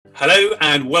Hello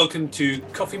and welcome to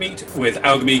Coffee Meet with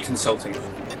Alchemy Consulting.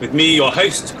 With me, your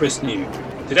host, Chris New.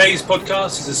 Today's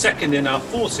podcast is the second in our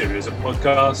 4 series of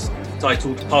podcasts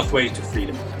titled Pathway to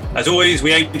Freedom. As always,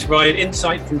 we aim to provide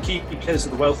insight from key players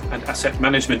of the wealth and asset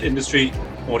management industry,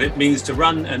 what it means to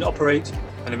run and operate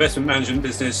an investment management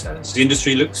business as the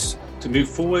industry looks to move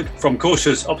forward from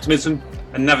cautious optimism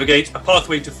and navigate a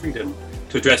pathway to freedom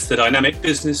to address the dynamic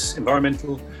business,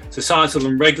 environmental, societal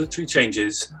and regulatory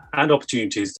changes and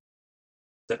opportunities.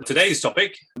 Today's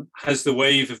topic: has the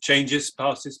wave of changes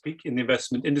passed its peak in the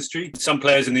investment industry? Some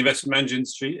players in the investment management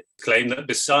industry claim that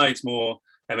besides more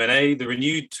M&A, the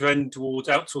renewed trend towards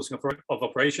outsourcing of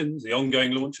operations, the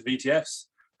ongoing launch of ETFs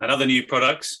and other new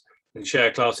products and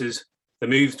share classes, the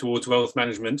move towards wealth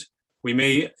management, we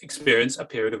may experience a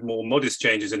period of more modest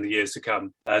changes in the years to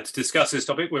come. To discuss this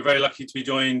topic, we're very lucky to be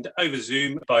joined over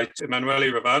Zoom by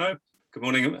Emanuele Ravano. Good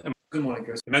morning. Good morning,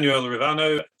 Chris. Emanuele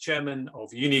Ravano, Chairman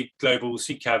of Uni Global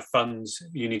SICAV Funds,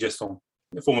 Unigestion,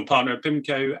 a former partner at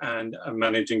PIMCO and a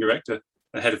Managing Director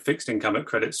and Head of Fixed Income at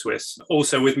Credit Suisse.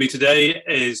 Also with me today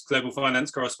is Global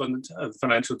Finance Correspondent of the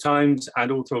Financial Times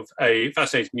and author of a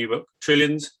fascinating new book,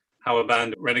 Trillions, How a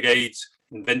Band of Renegades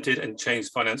Invented and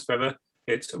Changed Finance Forever.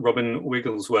 It's Robin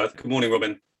Wigglesworth. Good morning,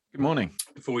 Robin. Good morning.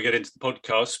 Before we get into the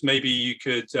podcast, maybe you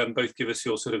could both give us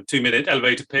your sort of 2-minute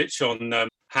elevator pitch on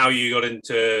how you got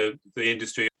into the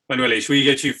industry. Emanuele, should we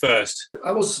get you first?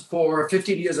 I was for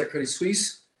 15 years at Credit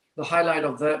Suisse. The highlight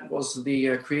of that was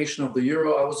the creation of the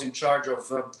euro. I was in charge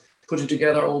of putting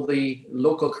together all the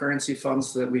local currency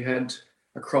funds that we had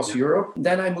across Europe.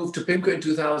 Then I moved to PIMCO in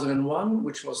 2001,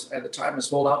 which was at the time a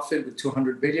small outfit with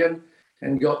 200 billion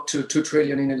and got to 2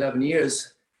 trillion in 11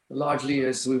 years. Largely,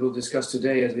 as we will discuss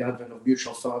today, as the advent of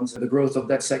mutual funds and the growth of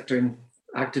that sector in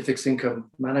active fixed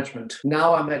income management.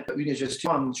 Now I'm at Unigestion.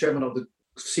 I'm chairman of the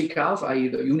SICAV, i.e.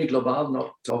 the Uni Global,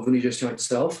 not of Unigestion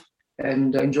itself,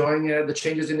 and enjoying the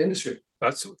changes in the industry.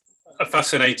 That's a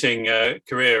fascinating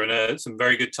career and some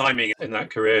very good timing in that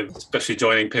career, especially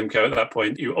joining PIMCO at that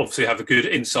point. You obviously have a good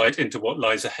insight into what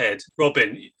lies ahead.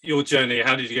 Robin, your journey,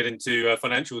 how did you get into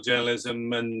financial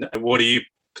journalism and what are you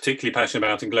particularly passionate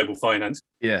about in global finance?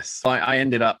 Yes, I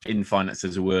ended up in finance,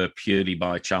 as it were, purely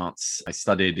by chance. I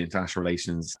studied international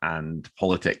relations and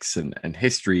politics and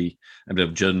history, a bit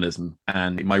of journalism.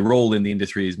 And my role in the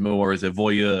industry is more as a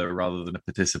voyeur rather than a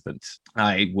participant.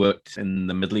 I worked in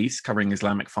the Middle East covering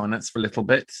Islamic finance for a little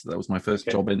bit. That was my first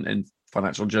job in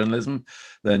financial journalism,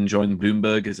 then joined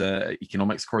Bloomberg as an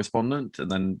economics correspondent, and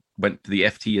then went to the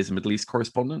FT as a Middle East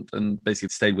correspondent, and basically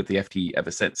stayed with the FT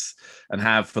ever since, and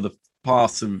have for the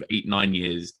past 8-9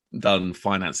 years done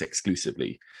finance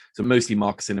exclusively. So mostly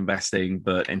markets and investing,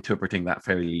 but interpreting that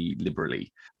fairly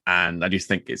liberally. And I just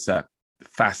think it's a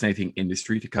fascinating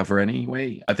industry to cover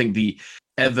anyway. I think the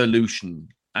evolution,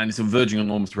 and it's a verging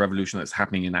on almost revolution that's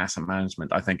happening in asset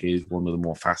management, I think is one of the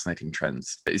more fascinating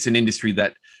trends. It's an industry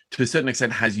that to a certain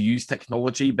extent has used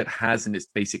technology, but has in its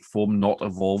basic form not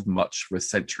evolved much for a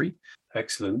century.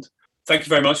 Excellent. Thank you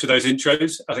very much for those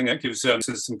intros. I think that gives us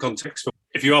some context.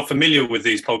 If you are familiar with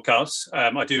these podcasts,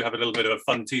 I do have a little bit of a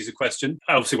fun teaser question.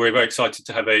 Obviously, we're very excited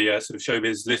to have a sort of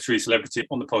showbiz literary celebrity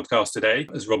on the podcast today,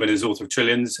 as Robin is author of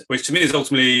Trillions, which to me is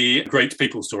ultimately a great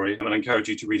people story. And I encourage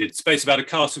you to read it. It's based about a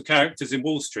cast of characters in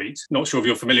Wall Street. Not sure if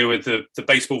you're familiar with the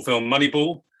baseball film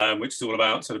Moneyball, which is all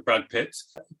about sort of Brad Pitt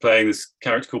playing this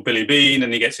character called Billy Beane,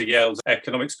 and he gets a Yale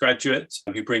economics graduate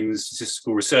who brings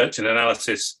statistical research and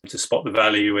analysis to spot the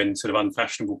value in sort of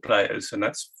unfashionable players. And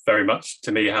that's very much,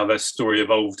 to me, how their story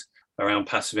evolved around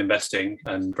passive investing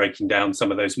and breaking down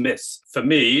some of those myths. For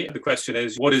me, the question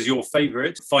is, what is your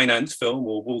favourite finance film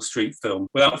or Wall Street film?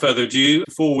 Without further ado,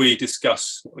 before we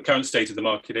discuss what the current state of the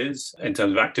market is in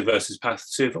terms of active versus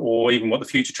passive, or even what the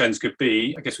future trends could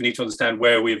be, I guess we need to understand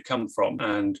where we've come from.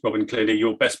 And Robin, clearly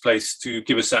you're best placed to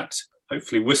give us that,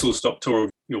 hopefully, whistle-stop tour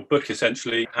of your book,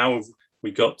 essentially. How have we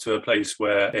got to a place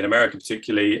where, in America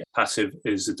particularly, passive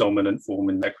is the dominant form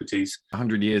in equities?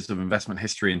 100 years of investment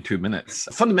history in 2 minutes.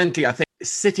 Fundamentally, I think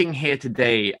sitting here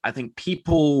today, I think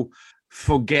people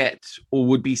forget or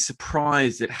would be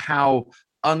surprised at how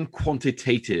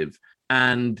unquantitative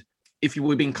and, if you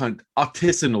were being kind of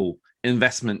artisanal,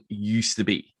 investment used to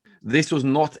be. This was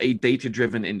not a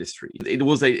data-driven industry. It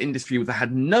was an industry that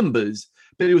had numbers,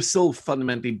 but it was still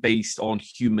fundamentally based on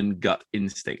human gut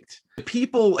instinct.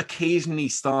 People occasionally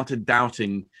started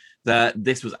doubting that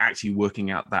this was actually working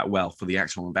out that well for the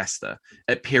actual investor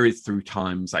at periods through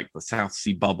times like the South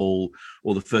Sea bubble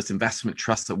or the first investment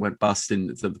trust that went bust in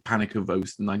the panic of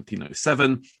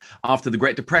 1907. After the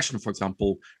Great Depression, for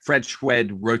example, Fred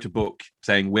Schwed wrote a book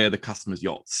saying, "We're the customer's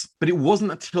yachts." But it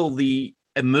wasn't until the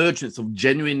emergence of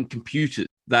genuine computers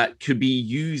that could be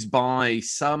used by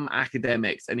some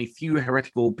academics and a few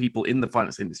heretical people in the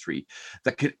finance industry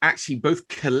that could actually both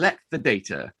collect the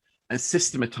data and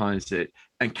systematize it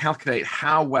and calculate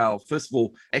how well, first of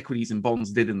all, equities and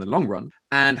bonds did in the long run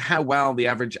and how well the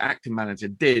average active manager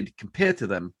did compared to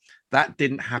them. That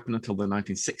didn't happen until the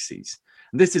 1960s.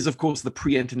 This is, of course, the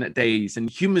pre-internet days, and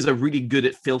humans are really good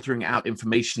at filtering out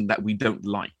information that we don't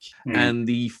like. And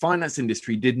the finance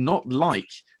industry did not like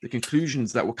the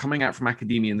conclusions that were coming out from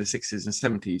academia in the 60s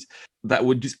and 70s that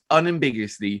were just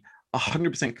unambiguously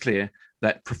 100% clear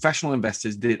that professional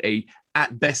investors did a,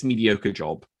 at best, mediocre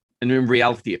job, and in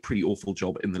reality, a pretty awful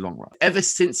job in the long run. Ever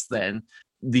since then,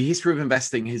 the history of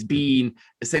investing has been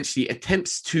essentially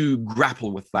attempts to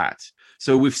grapple with that.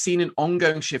 So we've seen an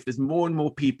ongoing shift as more and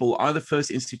more people, either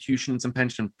first institutions and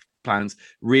pension plans,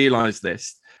 realized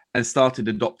this and started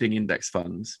adopting index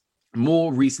funds.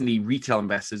 More recently, retail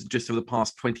investors, just over the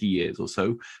past 20 years or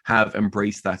so, have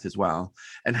embraced that as well.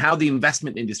 And how the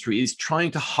investment industry is trying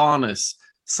to harness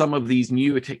some of these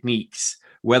newer techniques,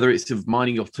 whether it's of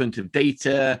mining alternative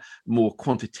data, more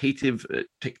quantitative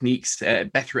techniques,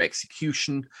 better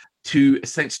execution, to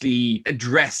essentially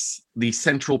address the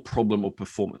central problem of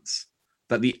performance,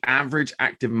 that the average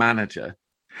active manager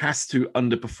has to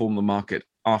underperform the market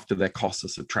after their costs are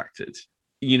subtracted.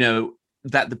 You know,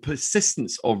 that the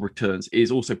persistence of returns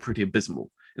is also pretty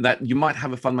abysmal. And that you might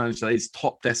have a fund manager that is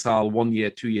top decile 1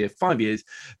 year, 2 year, 5 years,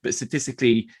 but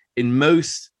statistically, in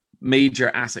most major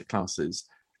asset classes,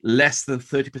 less than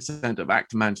 30% of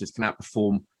active managers can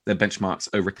outperform their benchmarks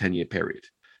over a 10-year period.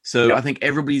 So I think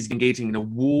everybody's engaging in a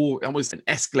war, almost an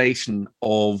escalation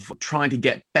of trying to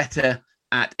get better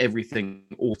at everything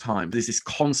all the time. There's this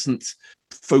constant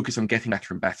focus on getting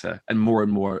better and better and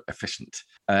more efficient.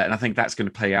 And I think that's going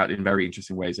to play out in very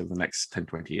interesting ways over the next 10,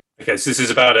 20 years. Okay, so this is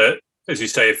about, as you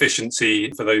say,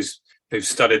 efficiency for those who've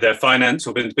studied their finance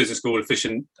or been to business school,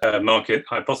 efficient market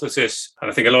hypothesis. And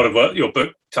I think a lot of what your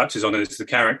book touches on is the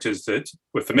characters that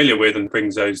we're familiar with and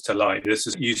brings those to light. This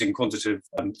is using quantitative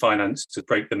finance to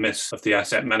break the myths of the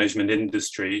asset management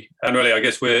industry. And really, I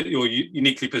guess you're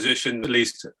uniquely positioned, at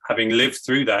least having lived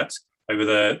through that over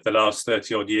the last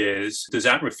 30 odd years. Does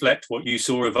that reflect what you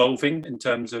saw evolving in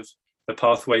terms of the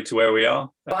pathway to where we are?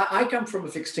 I come from a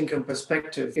fixed income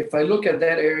perspective. If I look at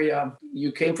that area,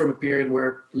 you came from a period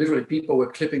where literally people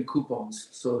were clipping coupons.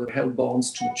 So they held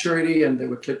bonds to maturity and they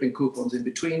were clipping coupons in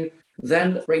between.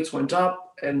 Then rates went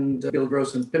up and Bill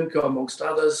Gross and PIMCO, amongst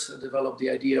others, developed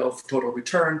the idea of total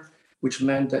return, which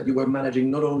meant that you were managing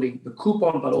not only the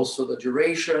coupon, but also the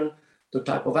duration, the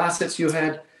type of assets you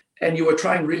had. And you were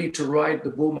trying really to ride the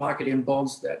bull market in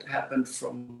bonds that happened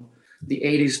from the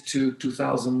 80s to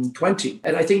 2020.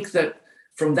 And I think that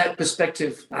from that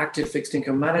perspective, active fixed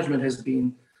income management has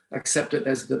been accepted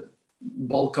as the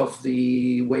bulk of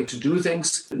the way to do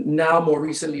things. Now, more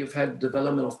recently, you've had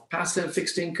development of passive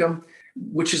fixed income,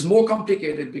 which is more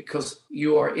complicated because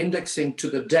you are indexing to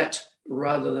the debt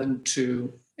rather than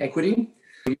to equity.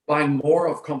 You're buying more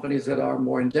of companies that are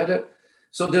more indebted.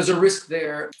 So there's a risk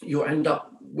there. You end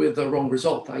up with the wrong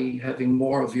result, i.e. having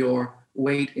more of your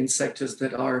weight in sectors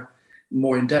that are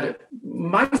more indebted.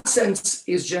 My sense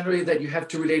is generally that you have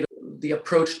to relate the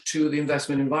approach to the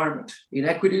investment environment. In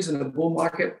equities, in a bull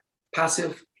market,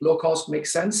 passive, low cost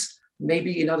makes sense.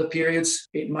 Maybe in other periods,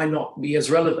 it might not be as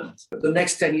relevant. But the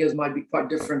next 10 years might be quite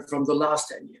different from the last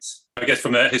 10 years. I guess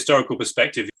from a historical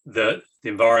perspective, the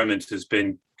environment has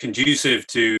been conducive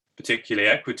to particularly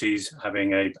equities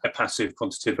having a passive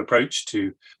quantitative approach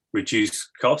to reduce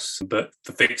costs. But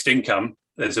for fixed income,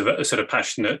 there's a sort of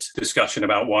passionate discussion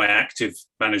about why active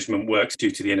management works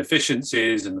due to the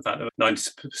inefficiencies and the fact that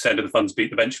 90% of the funds beat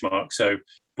the benchmark. So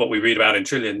what we read about in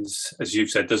Trillions, as you've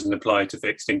said, doesn't apply to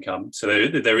fixed income. So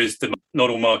there is not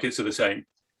all markets are the same.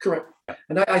 Correct.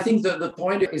 And I think that the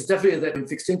point is definitely that in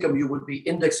fixed income, you would be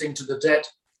indexing to the debt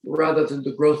rather than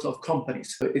the growth of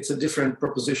companies. It's a different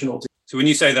proposition altogether. So when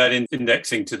you say that in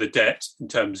indexing to the debt, in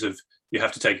terms of you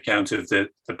have to take account of the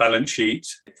balance sheet,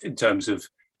 in terms of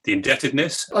the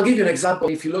indebtedness? I'll give you an example.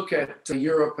 If you look at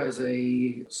Europe as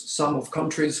a sum of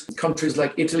countries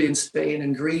like Italy and Spain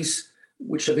and Greece,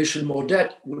 which have issued more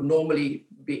debt, would normally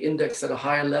be indexed at a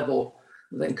higher level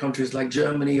than countries like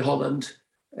Germany, Holland,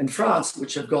 and France,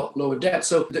 which have got lower debt.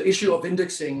 So the issue of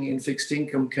indexing in fixed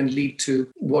income can lead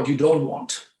to what you don't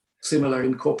want, similar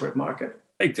in corporate market.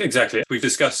 Exactly. We've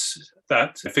discussed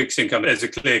that fixed income is a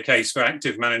clear case for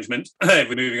active management.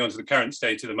 We're moving on to the current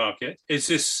state of the market. Is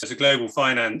this, as a global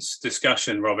finance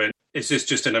discussion, Robin, is this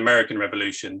just an American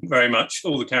revolution? Very much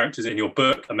all the characters in your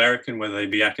book, American, whether they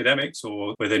be academics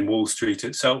or within Wall Street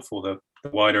itself or the the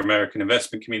wider American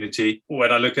investment community.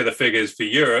 When I look at the figures for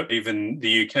Europe, even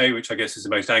the UK, which I guess is the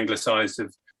most anglicised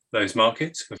of those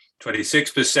markets,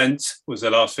 26% was the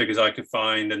last figures I could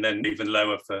find, and then even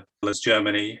lower for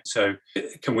Germany. So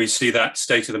can we see that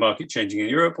state of the market changing in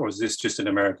Europe, or is this just an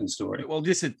American story? Well,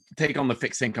 just to take on the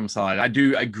fixed income side, I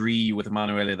do agree with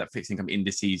Emanuele that fixed income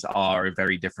indices are a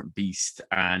very different beast,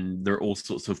 and there are all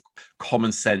sorts of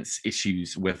common sense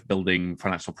issues with building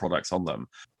financial products on them.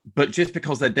 But just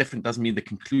because they're different doesn't mean the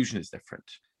conclusion is different.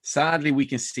 Sadly, we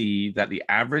can see that the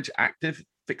average active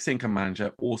fixed income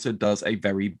manager also does a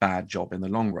very bad job in the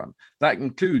long run. That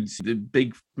includes the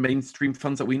big mainstream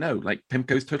funds that we know, like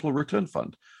PIMCO's Total Return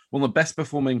Fund, one of the best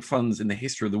performing funds in the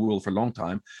history of the world for a long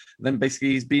time. Then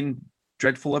basically he's been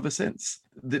dreadful ever since.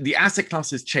 The asset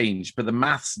classes change, but the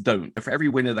maths don't. For every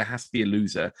winner, there has to be a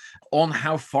loser. On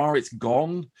how far it's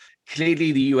gone,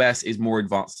 clearly the US is more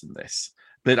advanced than this.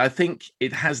 But I think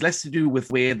it has less to do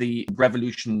with where the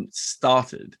revolution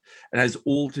started. It has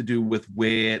all to do with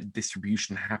where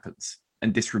distribution happens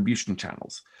and distribution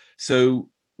channels.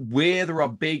 So where there are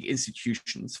big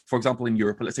institutions, for example, in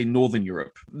Europe, let's say Northern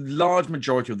Europe, large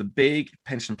majority of the big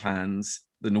pension plans,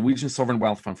 the Norwegian Sovereign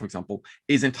Wealth Fund, for example,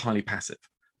 is entirely passive.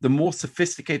 The more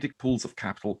sophisticated pools of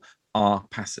capital are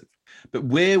passive. But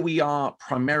where we are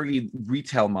primarily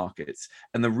retail markets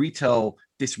and the retail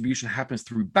distribution happens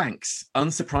through banks,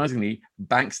 unsurprisingly,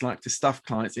 banks like to stuff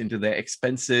clients into their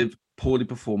expensive, poorly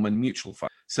performing mutual fund.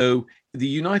 So the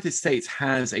United States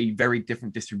has a very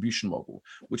different distribution model,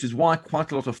 which is why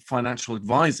quite a lot of financial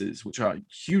advisors, which are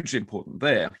hugely important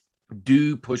there,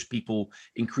 do push people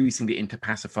increasingly into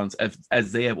passive funds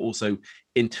as they have also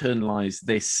internalized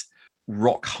this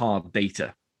rock hard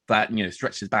data that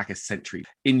stretches back a century.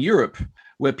 In Europe,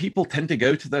 where people tend to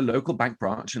go to their local bank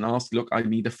branch and ask, look, I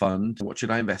need a fund, what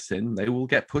should I invest in? They will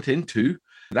get put into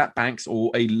that bank's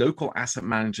or a local asset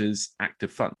manager's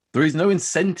active fund. There is no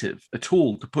incentive at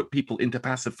all to put people into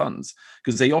passive funds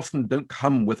because they often don't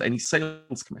come with any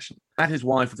sales commission. That is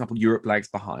why, for example, Europe lags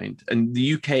behind and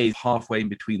the UK is halfway in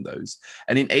between those.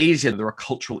 And in Asia, there are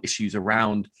cultural issues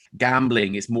around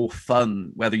gambling. It's more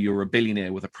fun, whether you're a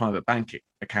billionaire with a private bank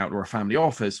account or a family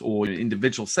office or an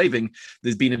individual saving.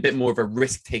 There's been a bit more of a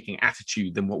risk-taking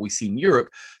attitude than what we see in Europe.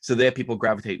 So there people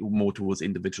gravitate more towards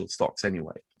individual stocks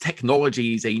anyway.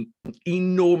 Technology is an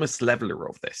enormous leveler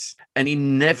of this. And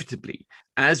inevitably,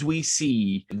 as we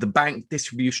see the bank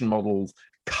distribution models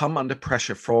come under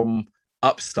pressure from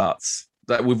upstarts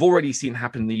that we've already seen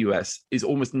happen in the US, is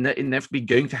almost inevitably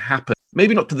going to happen.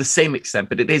 Maybe not to the same extent,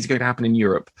 but it is going to happen in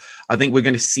Europe. I think we're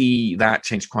going to see that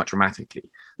change quite dramatically.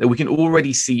 That we can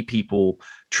already see people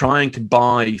trying to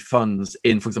buy funds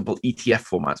in, for example, ETF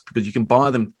formats, because you can buy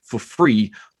them for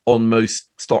free on most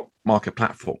stock market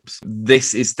platforms.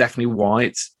 This is definitely why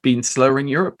it's been slower in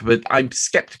Europe, but I'm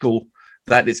skeptical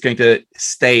that it's going to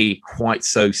stay quite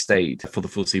so staid for the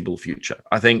foreseeable future.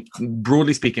 I think,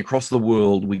 broadly speaking, across the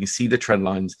world, we can see the trend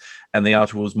lines, and they are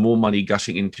towards more money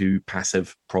gushing into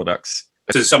passive products.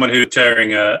 As someone who's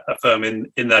chairing a firm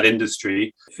in that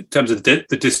industry, in terms of the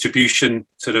distribution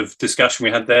sort of discussion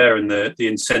we had there and the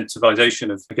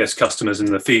incentivization of, I guess, customers and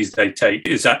the fees they take,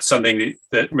 is that something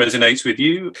that resonates with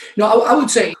you? No, I would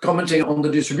say, commenting on the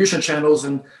distribution channels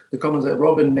and the comments that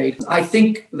Robin made, I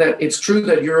think that it's true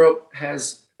that Europe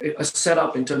has a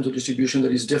setup in terms of distribution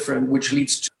that is different, which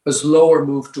leads to a slower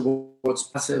move towards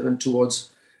passive and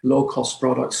towards low-cost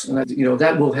products. And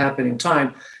that will happen in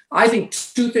time. I think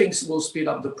two things will speed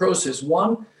up the process.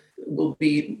 One will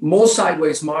be more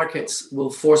sideways markets will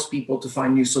force people to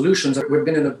find new solutions. We've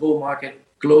been in a bull market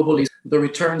globally. The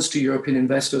returns to European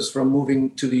investors from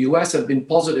moving to the US have been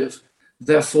positive.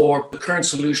 Therefore, the current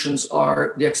solutions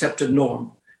are the accepted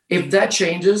norm. If that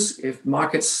changes, if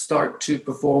markets start to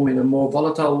perform in a more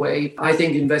volatile way, I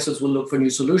think investors will look for new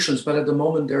solutions. But at the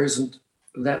moment, there isn't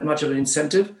that much of an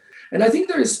incentive. And I think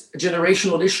there is a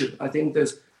generational issue. I think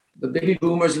the baby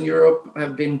boomers in Europe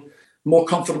have been more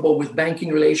comfortable with banking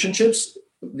relationships.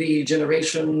 The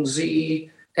Generation Z,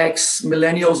 X,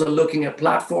 millennials are looking at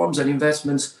platforms and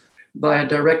investments via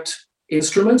direct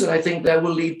instruments. And I think that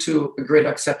will lead to a great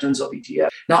acceptance of ETF.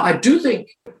 Now, I do think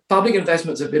public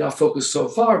investments have been our focus so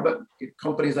far, but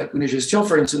companies like Unigestion,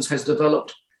 for instance, has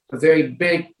developed a very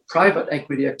big private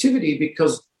equity activity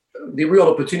because the real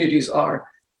opportunities are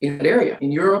in that area.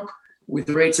 In Europe, with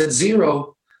rates at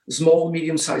zero, small,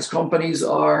 medium-sized companies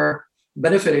are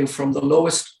benefiting from the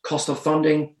lowest cost of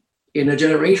funding in a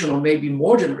generation or maybe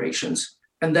more generations.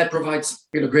 And that provides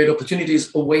great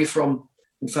opportunities away from,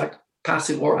 in fact,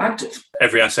 passive or active.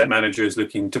 Every asset manager is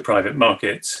looking to private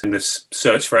markets in this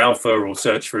search for alpha or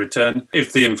search for return.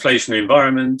 If the inflationary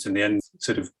environment and the end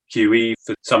sort of QE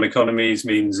for some economies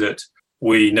means that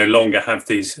we no longer have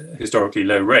these historically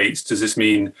low rates, does this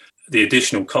mean the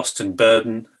additional cost and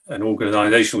burden and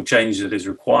organizational change that is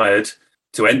required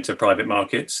to enter private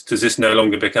markets, does this no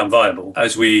longer become viable?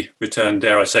 As we return,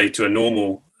 dare I say, to a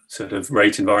normal sort of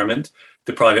rate environment,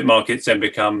 the private markets then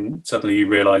become, suddenly you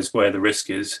realize where the risk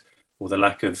is, or the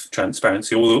lack of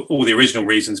transparency, all the original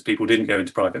reasons people didn't go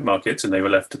into private markets and they were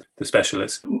left to the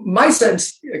specialists. My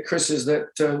sense, Chris, is that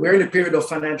we're in a period of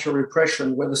financial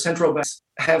repression where the central banks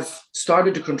have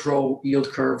started to control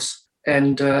yield curves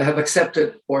and have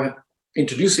accepted or have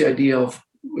introduced the idea of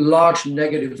large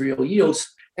negative real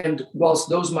yields. And whilst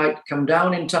those might come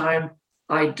down in time,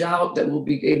 I doubt that we'll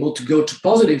be able to go to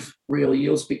positive real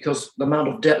yields because the amount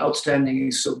of debt outstanding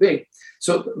is so big.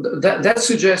 So that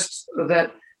suggests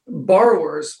that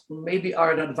borrowers maybe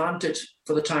are at an advantage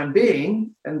for the time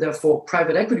being, and therefore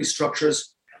private equity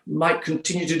structures might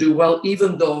continue to do well,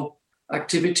 even though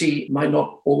activity might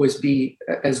not always be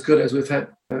as good as we've had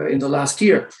in the last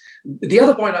year. The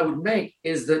other point I would make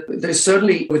is that there's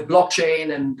certainly, with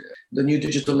blockchain and the new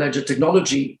digital ledger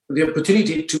technology, the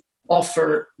opportunity to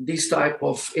offer these type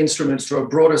of instruments to a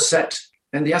broader set.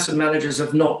 And the asset managers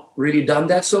have not really done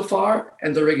that so far.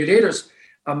 And the regulators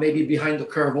are maybe behind the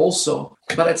curve also.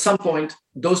 But at some point,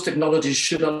 those technologies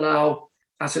should allow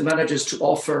asset managers to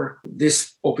offer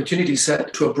this opportunity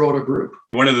set to a broader group.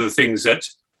 One of the things that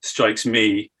strikes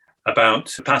me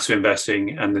about passive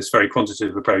investing and this very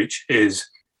quantitative approach is,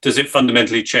 does it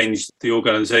fundamentally change the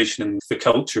organization and the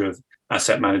culture of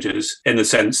asset managers, in the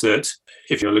sense that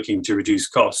if you're looking to reduce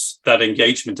costs, that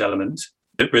engagement element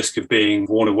at risk of being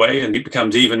worn away, and it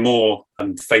becomes even more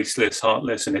faceless,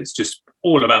 heartless, and it's just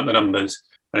all about the numbers.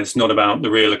 And it's not about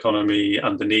the real economy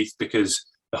underneath, because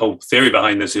the whole theory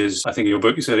behind this is, I think in your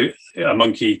book you said a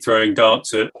monkey throwing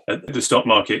darts at the stock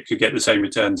market could get the same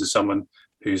returns as someone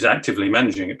who's actively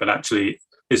managing it, but actually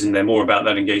isn't there more about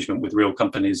that engagement with real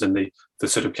companies and the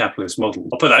sort of capitalist model?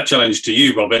 I'll put that challenge to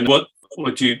you, Robin.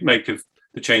 What do you make of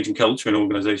the change in culture and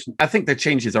organization? I think the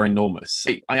changes are enormous.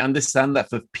 I understand that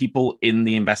for people in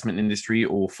the investment industry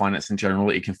or finance in general,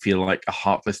 it can feel like a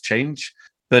heartless change,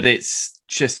 but it's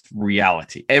just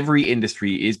reality. Every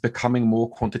industry is becoming more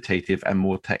quantitative and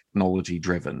more technology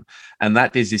driven. And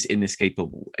that is just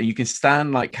inescapable. And you can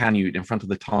stand like Canute in front of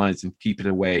the tides and keep it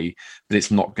away, but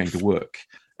it's not going to work.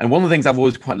 And one of the things I've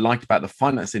always quite liked about the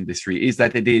finance industry is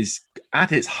that it is,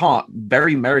 at its heart,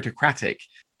 very meritocratic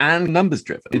and numbers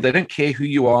driven. They don't care who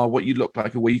you are, what you look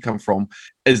like, or where you come from,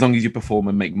 as long as you perform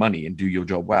and make money and do your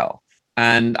job well.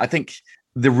 And I think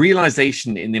the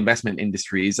realization in the investment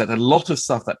industry is that a lot of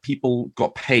stuff that people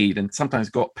got paid, and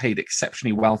sometimes got paid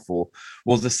exceptionally well for,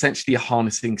 was essentially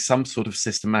harnessing some sort of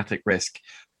systematic risk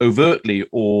overtly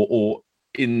or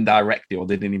indirectly, or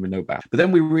they didn't even know about. But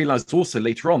then we realized also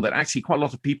later on that actually quite a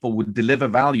lot of people would deliver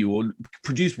value or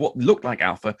produce what looked like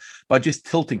alpha by just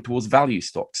tilting towards value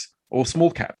stocks or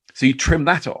small cap. So you trim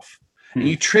that off. And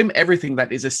you trim everything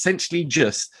that is essentially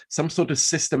just some sort of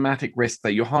systematic risk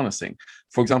that you're harnessing.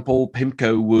 For example,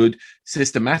 PIMCO would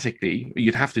systematically,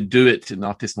 you'd have to do it in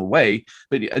an artisanal way,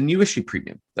 but a new issue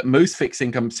premium, that most fixed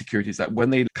income securities, that when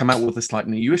they come out with a slight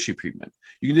new issue premium,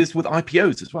 you can do this with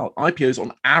IPOs as well. IPOs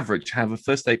on average have a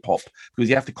first day pop because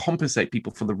you have to compensate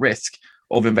people for the risk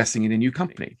of investing in a new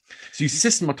company. So you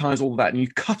systematize all of that and you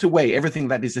cut away everything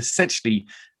that is essentially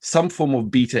some form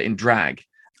of beta in drag.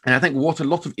 And I think what a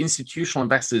lot of institutional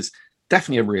investors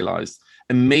definitely have realized,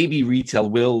 and maybe retail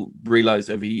will realize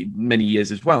over many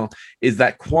years as well, is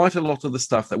that quite a lot of the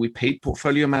stuff that we paid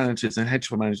portfolio managers and hedge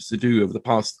fund managers to do over the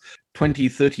past 20,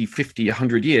 30, 50,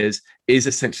 100 years is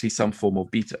essentially some form of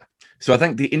beta. So I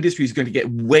think the industry is going to get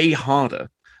way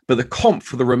harder, but the comp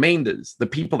for the remainders, the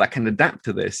people that can adapt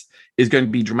to this, is going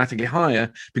to be dramatically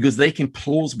higher because they can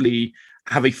plausibly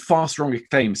have a far stronger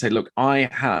claim, say, look, I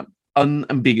have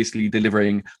unambiguously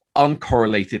delivering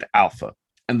uncorrelated alpha.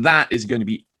 And that is going to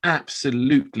be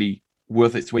absolutely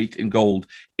worth its weight in gold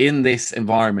in this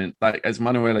environment that, as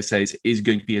Manuela says, is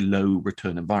going to be a low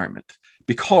return environment.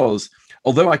 Because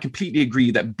although I completely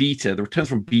agree that beta, the returns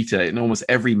from beta in almost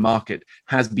every market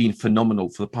has been phenomenal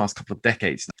for the past couple of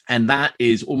decades, and that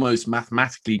is almost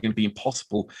mathematically going to be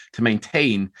impossible to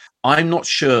maintain, I'm not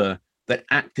sure that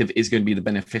active is going to be the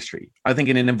beneficiary. I think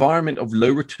in an environment of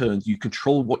low returns, you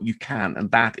control what you can,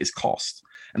 and that is cost.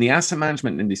 And the asset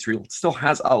management industry still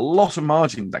has a lot of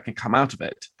margin that can come out of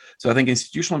it. So I think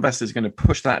institutional investors are going to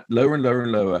push that lower and lower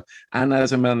and lower. And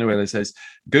as Emanuela says,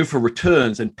 go for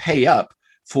returns and pay up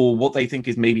for what they think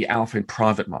is maybe alpha in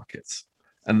private markets.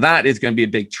 And that is going to be a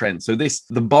big trend. So the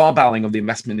barbelling of the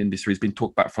investment industry has been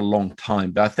talked about for a long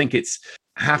time, but I think it's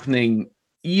happening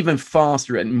even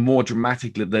faster and more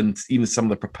dramatically than even some of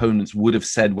the proponents would have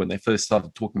said when they first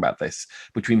started talking about this,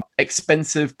 between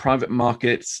expensive private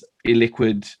markets,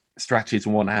 illiquid strategies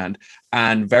on one hand,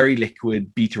 and very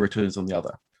liquid beta returns on the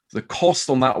other. The cost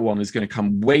on that one is going to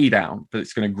come way down, but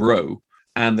it's going to grow.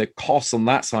 And the cost on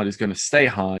that side is going to stay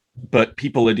high. But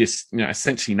people are just,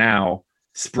 essentially now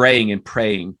spraying and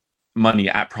praying money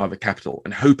at private capital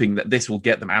and hoping that this will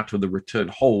get them out of the return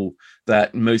hole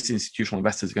that most institutional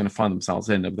investors are going to find themselves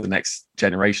in over the next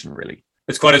generation, really.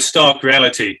 It's quite a stark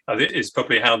reality, is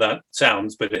probably how that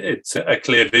sounds, but it's a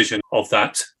clear vision of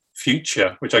that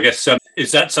future, which I guess,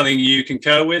 is that something you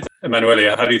concur with?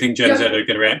 Emanuele, how do you think Gen Z are going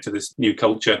to react to this new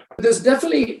culture? There's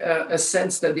definitely a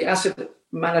sense that the asset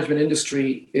management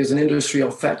industry is an industry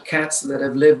of fat cats that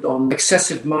have lived on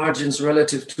excessive margins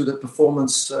relative to the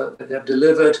performance that they've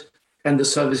delivered and the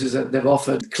services that they've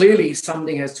offered. Clearly,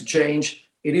 something has to change.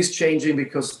 It is changing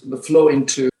because the flow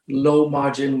into low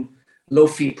margin, low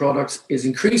fee products is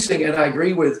increasing. And I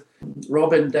agree with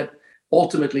Robin that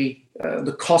ultimately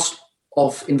the cost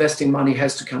of investing money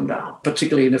has to come down,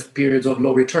 particularly in periods of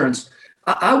low returns.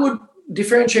 I would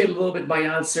differentiate a little bit my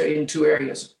answer in two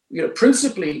areas.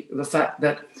 Principally the fact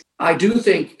that I do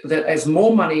think that as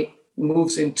more money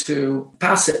moves into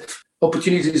passive,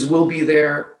 opportunities will be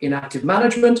there in active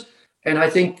management. And I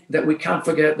think that we can't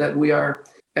forget that we are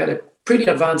at a pretty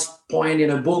advanced point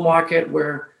in a bull market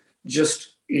where,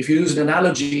 just if you use an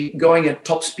analogy, going at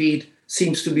top speed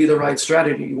seems to be the right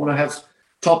strategy. You want to have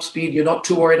top speed. You're not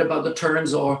too worried about the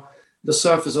turns or the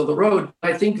surface of the road.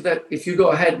 I think that if you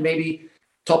go ahead, maybe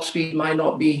top speed might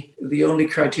not be the only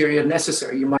criteria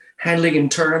necessary. You might handling in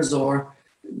turns or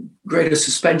greater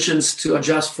suspensions to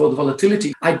adjust for the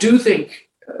volatility. I do think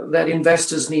that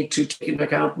investors need to take into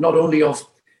account not only of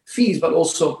fees, but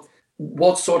also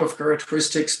what sort of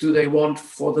characteristics do they want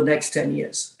for the next 10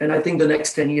 years. And I think the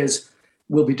next 10 years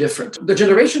will be different. The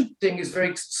generation thing is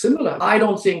very similar. I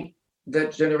don't think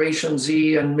that Generation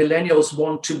Z and millennials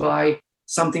want to buy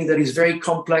something that is very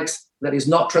complex, that is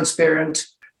not transparent,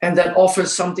 and that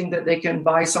offers something that they can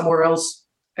buy somewhere else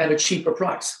at a cheaper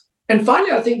price. And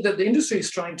finally, I think that the industry is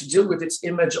trying to deal with its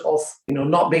image of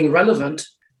not being relevant,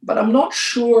 but I'm not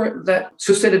sure that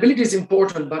sustainability is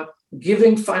important, but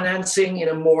giving financing in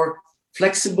a more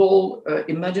flexible,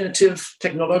 imaginative,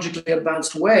 technologically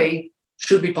advanced way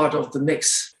should be part of the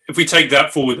mix. If we take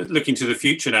that forward, looking to the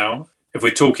future now, if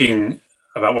we're talking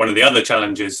about one of the other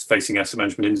challenges facing asset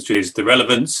management industry is the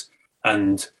relevance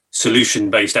and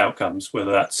solution-based outcomes,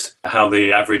 whether that's how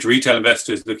the average retail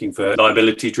investor is looking for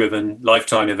liability-driven,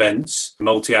 lifetime events,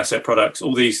 multi-asset products,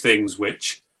 all these things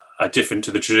which are different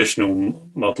to the traditional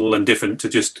model and different to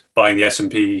just buying the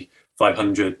S&P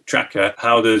 500 tracker.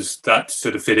 How does that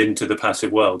sort of fit into the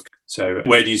passive world? So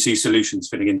where do you see solutions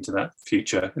fitting into that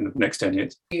future in the next 10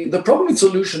 years? The problem with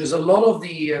solution is a lot of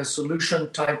the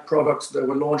solution type products that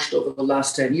were launched over the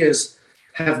last 10 years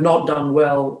have not done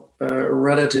well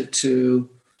relative to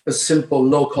a simple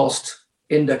low-cost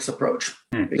index approach.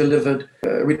 They delivered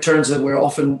returns that were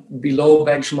often below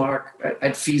benchmark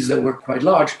at fees that were quite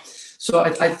large. So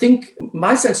I think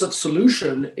my sense of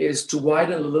solution is to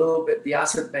widen a little bit the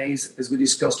asset base, as we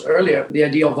discussed earlier, the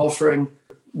idea of offering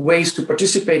ways to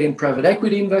participate in private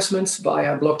equity investments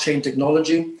via blockchain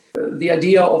technology, the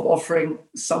idea of offering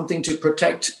something to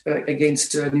protect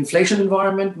against an inflation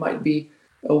environment might be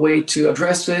a way to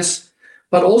address this,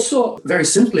 but also very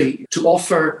simply to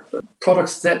offer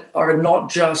products that are not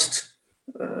just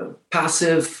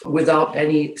passive without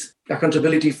any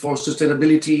accountability for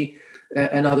sustainability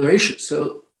and other issues.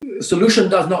 So solution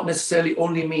does not necessarily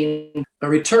only mean a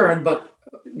return, but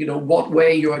what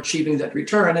way you're achieving that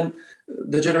return. And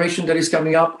the generation that is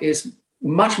coming up is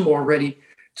much more ready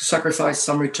to sacrifice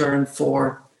some return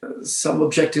for some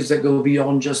objectives that go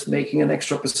beyond just making an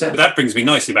extra percent. That brings me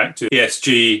nicely back to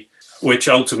ESG, which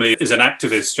ultimately is an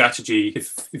activist strategy.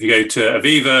 If you go to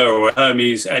Aviva or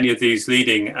Hermes, any of these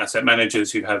leading asset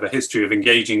managers who have a history of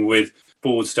engaging with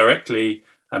boards directly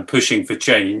and pushing for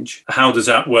change, how does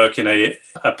that work in a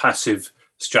passive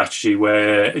strategy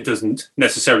where it doesn't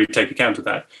necessarily take account of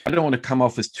that? I don't want to come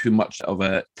off as too much of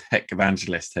a tech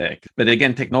evangelist here. But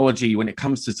again, technology, when it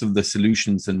comes to sort of the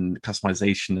solutions and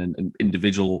customization and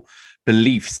individual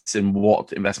beliefs in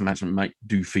what investment management might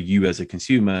do for you as a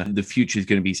consumer, the future is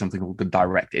going to be something called the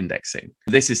direct indexing.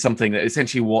 This is something that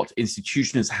essentially what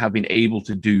institutions have been able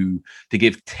to do to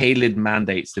give tailored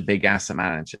mandates to big asset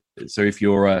managers. So if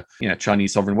you're a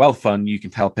Chinese sovereign wealth fund, you can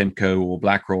tell PIMCO or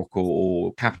BlackRock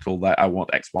or Capital that I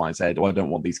want X, Y, Z, or I don't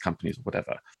want these companies or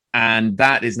whatever. And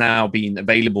that is now being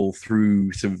available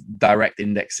through sort of direct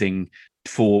indexing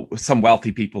for some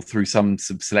wealthy people through some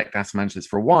select asset managers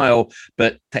for a while,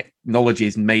 but technology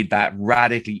has made that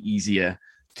radically easier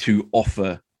to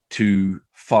offer to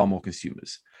far more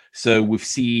consumers. So we've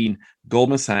seen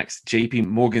Goldman Sachs, JP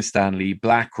Morgan Stanley,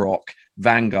 BlackRock,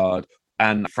 Vanguard,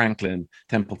 and Franklin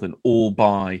Templeton all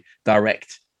buy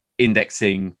direct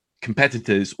indexing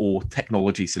competitors or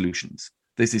technology solutions.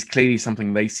 This is clearly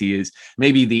something they see as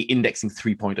maybe the indexing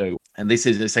 3.0. And this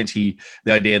is essentially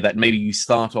the idea that maybe you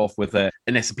start off with an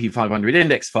S&P 500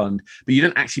 index fund, but you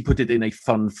don't actually put it in a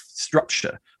fund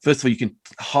structure. First of all, you can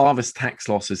harvest tax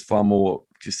losses far more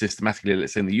systematically,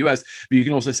 let's say in the US, but you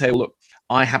can also say, well, look,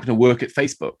 I happen to work at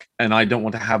Facebook and I don't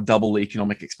want to have double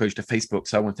economic exposure to Facebook.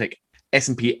 So I want to take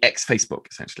S&P X Facebook,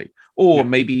 essentially. Or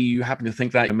maybe you happen to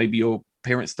think that maybe your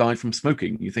parents died from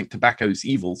smoking. You think tobacco's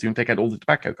evil, so you can take out all the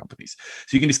tobacco companies.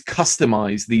 So you can just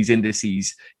customize these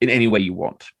indices in any way you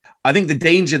want. I think the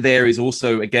danger there is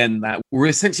also, again, that we're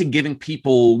essentially giving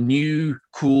people new,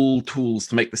 cool tools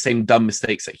to make the same dumb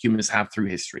mistakes that humans have through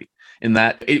history, in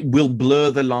that it will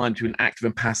blur the line between active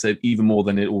and passive even more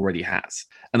than it already has.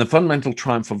 And the fundamental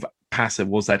triumph of passive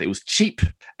was that it was cheap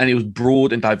and it was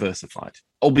broad and diversified.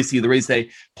 Obviously, there is a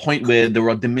point where there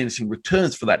are diminishing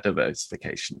returns for that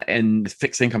diversification, and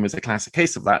fixed income is a classic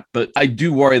case of that. But I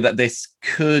do worry that this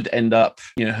could end up,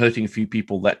 hurting a few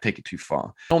people that take it too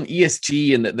far. On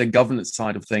ESG and the governance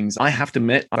side of things, I have to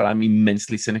admit that I'm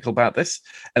immensely cynical about this.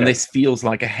 And this feels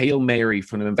like a Hail Mary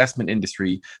from an investment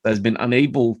industry that has been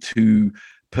unable to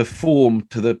perform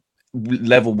to the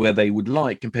level where they would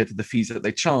like compared to the fees that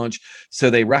they charge.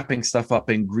 So they're wrapping stuff up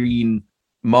in green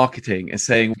marketing and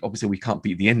saying, obviously, we can't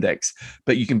beat the index,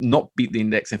 but you can not beat the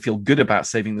index and feel good about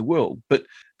saving the world. But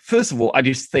first of all, I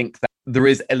just think that there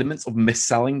is elements of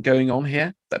mis-selling going on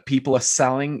here, that people are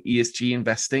selling ESG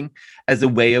investing as a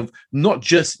way of not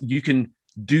just you can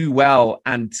do well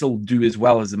and still do as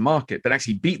well as the market, but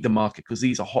actually beat the market because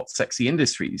these are hot, sexy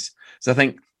industries. So I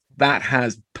think that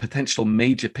has potential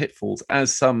major pitfalls,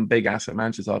 as some big asset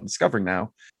managers are discovering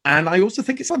now. And I also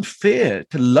think it's unfair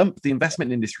to lump the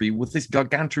investment industry with this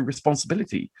gargantuan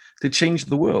responsibility to change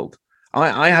the world.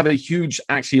 I have a huge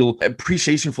actual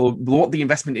appreciation for what the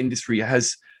investment industry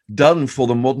has done for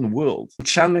the modern world.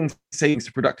 Channeling savings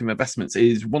to productive investments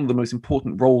is one of the most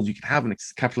important roles you can have in a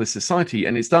capitalist society,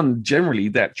 and it's done generally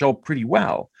that job pretty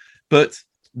well. But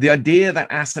the idea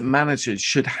that asset managers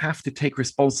should have to take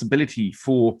responsibility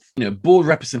for, board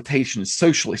representation,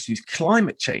 social issues,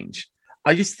 climate change,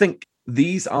 I just think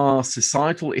these are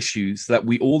societal issues that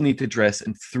we all need to address,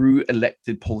 and through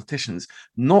elected politicians,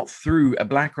 not through a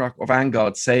BlackRock or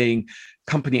Vanguard saying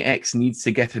company X needs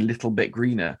to get a little bit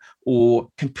greener, or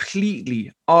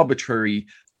completely arbitrary,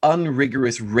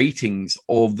 unrigorous ratings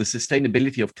of the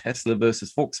sustainability of Tesla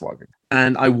versus Volkswagen.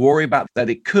 And I worry about that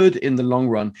it could, in the long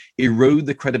run, erode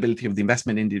the credibility of the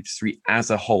investment industry as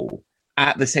a whole,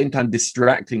 at the same time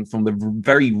distracting from the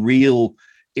very real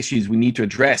issues we need to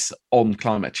address on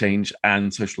climate change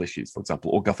and social issues, for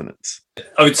example, or governance.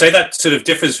 I would say that sort of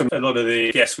differs from a lot of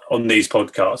the guests on these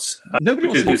podcasts. Nobody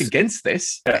wants to talk against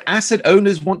this. Yeah. Asset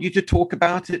owners want you to talk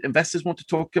about it. Investors want to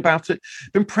talk about it.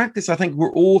 But in practice, I think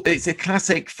it's a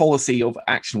classic fallacy of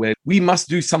action where we must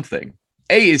do something.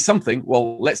 A is something.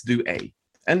 Well, let's do A.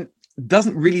 And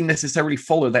doesn't really necessarily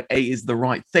follow that A is the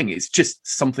right thing. It's just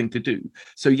something to do.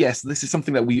 So yes, this is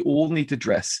something that we all need to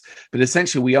address. But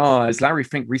essentially we are, as Larry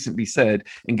Fink recently said,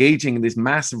 engaging in this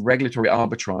massive regulatory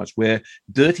arbitrage where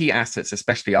dirty assets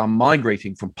especially are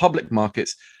migrating from public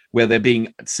markets where they're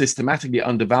being systematically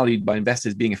undervalued by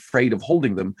investors being afraid of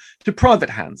holding them, to private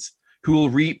hands who will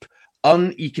reap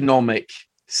uneconomic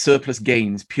surplus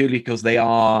gains purely because they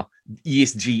are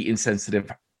ESG insensitive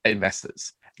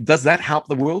investors. Does that help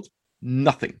the world?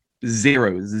 Nothing.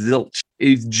 Zero. Zilch.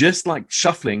 It's just like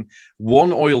shuffling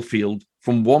one oil field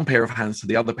from one pair of hands to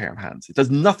the other pair of hands. It does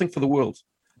nothing for the world.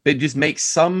 But it just makes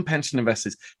some pension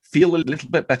investors feel a little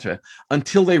bit better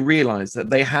until they realize that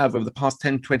they have, over the past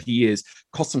 10, 20 years,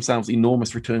 cost themselves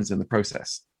enormous returns in the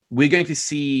process. We're going to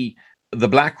see the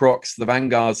BlackRocks, the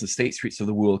Vanguards, the State Streets of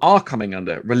the world are coming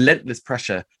under relentless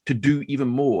pressure to do even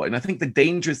more. And I think the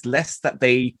danger is less that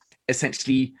they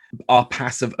essentially are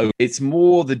passive owners. It's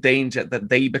more the danger that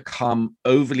they become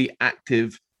overly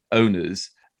active owners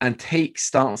and take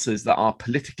stances that are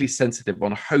politically sensitive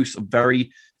on a host of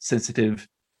very sensitive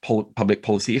public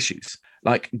policy issues,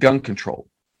 like gun control.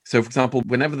 So, for example,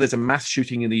 whenever there's a mass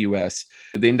shooting in the US,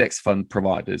 the index fund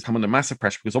providers come under massive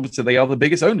pressure because obviously they are the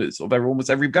biggest owners of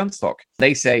almost every gun stock.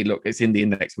 They say, look, it's in the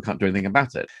index, we can't do anything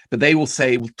about it. But they will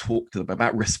say, we'll talk to them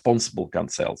about responsible gun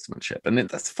salesmanship. And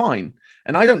that's fine.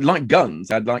 And I don't like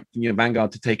guns. I'd like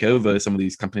Vanguard to take over some of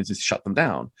these companies and shut them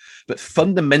down. But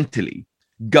fundamentally,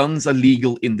 guns are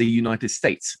legal in the United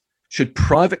States? Should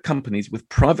private companies with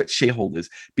private shareholders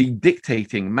be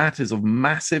dictating matters of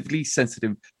massively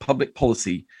sensitive public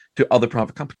policy to other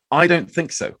private companies? I don't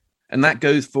think so. And that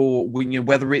goes for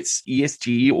whether it's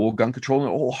ESG or gun control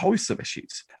or a host of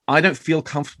issues. I don't feel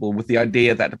comfortable with the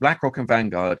idea that BlackRock and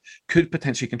Vanguard could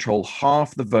potentially control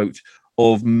half the vote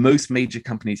of most major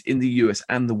companies in the US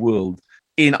and the world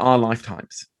in our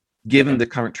lifetimes, given the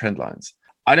current trend lines.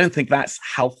 I don't think that's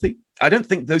healthy. I don't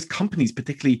think those companies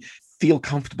particularly feel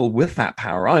comfortable with that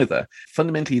power either.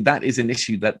 Fundamentally, that is an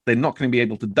issue that they're not going to be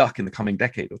able to duck in the coming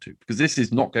decade or two, because this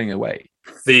is not going away.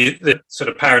 The sort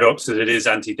of paradox that it is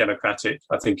anti-democratic,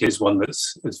 I think, is one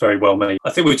that's very well made.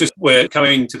 I think we're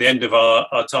coming to the end of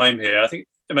our time here. I think,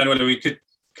 Emanuele, we could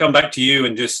come back to you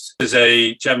and just as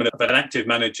a chairman of an active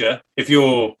manager, if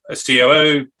you're a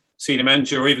COO, senior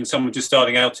manager, or even someone just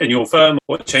starting out in your firm,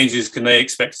 what changes can they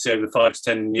expect to see over the 5 to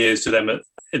 10 years to them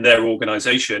in their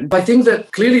organization? I think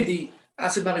that clearly the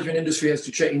asset management industry has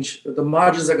to change. The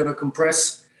margins are going to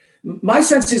compress. My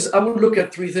sense is I would look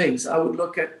at 3 things. I would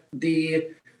look at the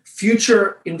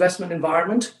future investment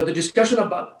environment. The discussion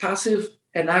about passive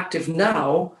and active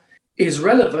now is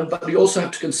relevant, but we also have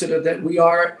to consider that we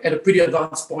are at a pretty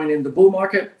advanced point in the bull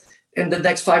market, and the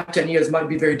next 5, 10 years might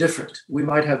be very different. We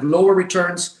might have lower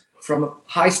returns from a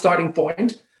high starting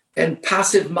point, and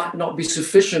passive might not be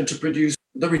sufficient to produce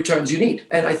the returns you need.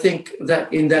 And I think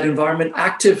that in that environment,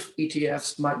 active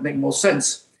ETFs might make more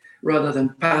sense rather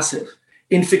than passive.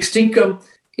 In fixed income,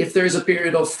 if there is a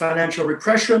period of financial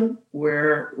repression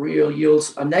where real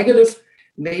yields are negative,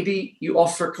 maybe you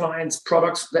offer clients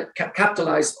products that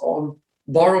capitalize on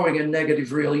borrowing in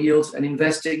negative real yields and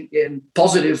investing in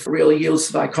positive real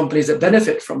yields by companies that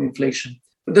benefit from inflation.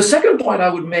 The second point I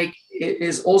would make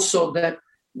is also that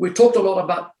we talked a lot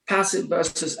about passive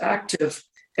versus active,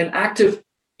 and active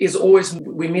is always,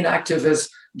 we mean active as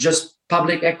just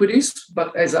public equities.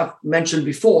 But as I've mentioned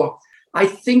before, I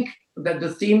think that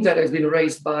the theme that has been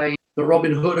raised by the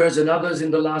Robin Hooders and others in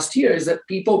the last year is that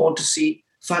people want to see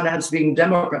finance being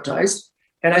democratized.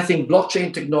 And I think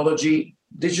blockchain technology,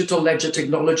 digital ledger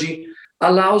technology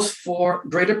allows for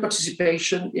greater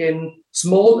participation in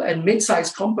small and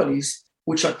mid-sized companies,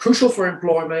 which are crucial for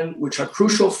employment, which are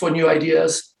crucial for new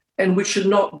ideas, and which should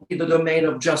not be the domain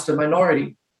of just a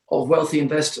minority of wealthy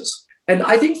investors. And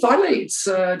I think finally, it's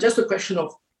just a question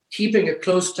of keeping a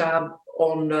close tab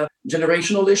on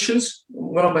generational issues.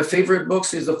 One of my favorite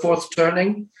books is The Fourth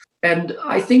Turning. And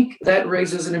I think that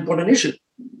raises an important issue.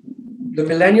 The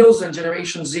millennials and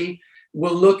Generation Z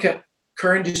will look at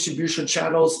current distribution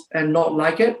channels and not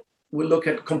like it. Will look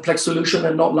at complex solutions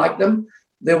and not like them.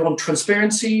 They want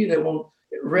transparency, they want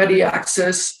ready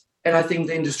access. And I think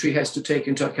the industry has to take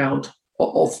into account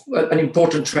of an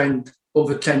important trend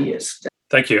over 10 years.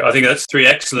 Thank you. I think that's 3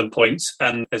 excellent points,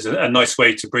 and there's a nice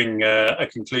way to bring a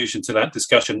conclusion to that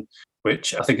discussion,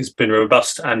 which I think has been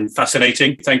robust and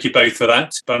fascinating. Thank you both for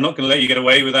that. But I'm not going to let you get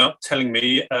away without telling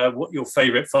me what your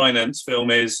favourite finance film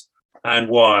is and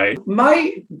why.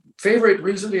 My favourite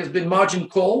recently has been Margin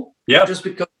Call, just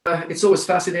because it's always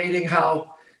fascinating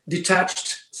how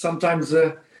detached sometimes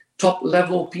the top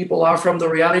level people are from the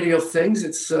reality of things.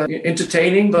 It's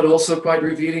entertaining, but also quite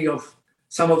revealing of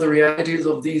some of the realities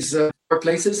of these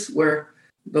workplaces where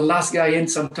the last guy in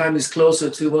sometimes is closer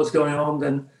to what's going on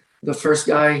than the first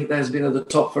guy that has been at the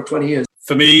top for 20 years.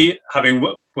 For me, having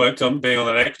worked on being on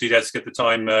an equity desk at the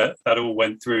time that all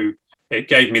went through, it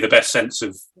gave me the best sense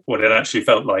of what it actually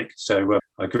felt like. So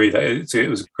I agree that it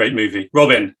was a great movie.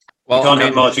 Robin, you can't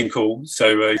have Margin Call,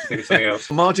 so think of something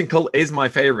else. Margin Call is my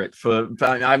favorite.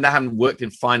 I haven't worked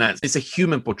in finance. It's a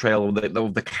human portrayal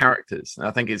of the characters. And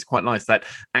I think it's quite nice that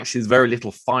actually there's very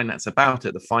little finance about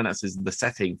it. The finance is the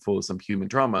setting for some human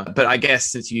drama. But I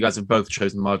guess since you guys have both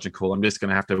chosen Margin Call, I'm just going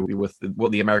to have to be with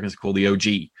what the Americans call the OG,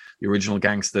 the original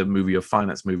gangster movie of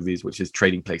finance movies, which is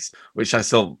Trading Place, which I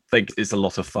still think is a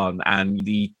lot of fun. And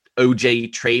the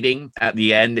OJ trading at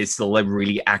the end is still a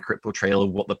really accurate portrayal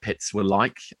of what the pits were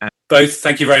like. Both,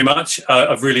 thank you very much.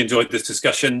 I've really enjoyed this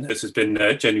discussion. This has been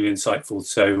genuinely insightful.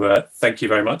 So thank you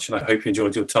very much. And I hope you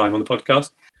enjoyed your time on the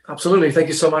podcast. Absolutely. Thank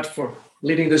you so much for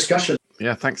leading the discussion.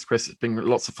 Yeah, thanks, Chris. It's been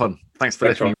lots of fun. Thanks for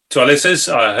listening. To our listeners,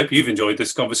 I hope you've enjoyed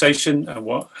this conversation and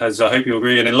what has, I hope you'll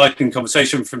agree, an enlightening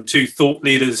conversation from 2 thought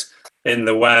leaders in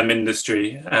the WAM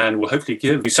industry, and will hopefully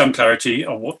give you some clarity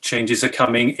on what changes are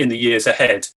coming in the years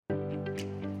ahead.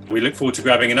 We look forward to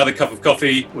grabbing another cup of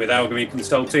coffee with Alchemy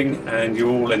Consulting, and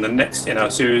you're all in the next in our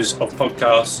series of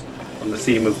podcasts on the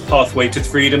theme of Pathway to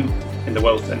Freedom in the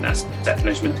wealth and asset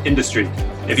management industry.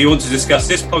 If you want to discuss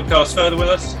this podcast further with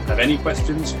us, have any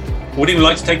questions, or would even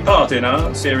like to take part in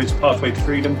our series Pathway to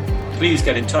Freedom, please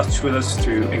get in touch with us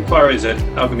through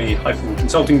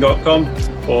inquiries@alchemy-consulting.com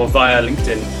or via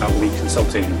LinkedIn Alchemy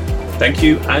Consulting. Thank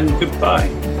you and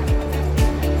goodbye.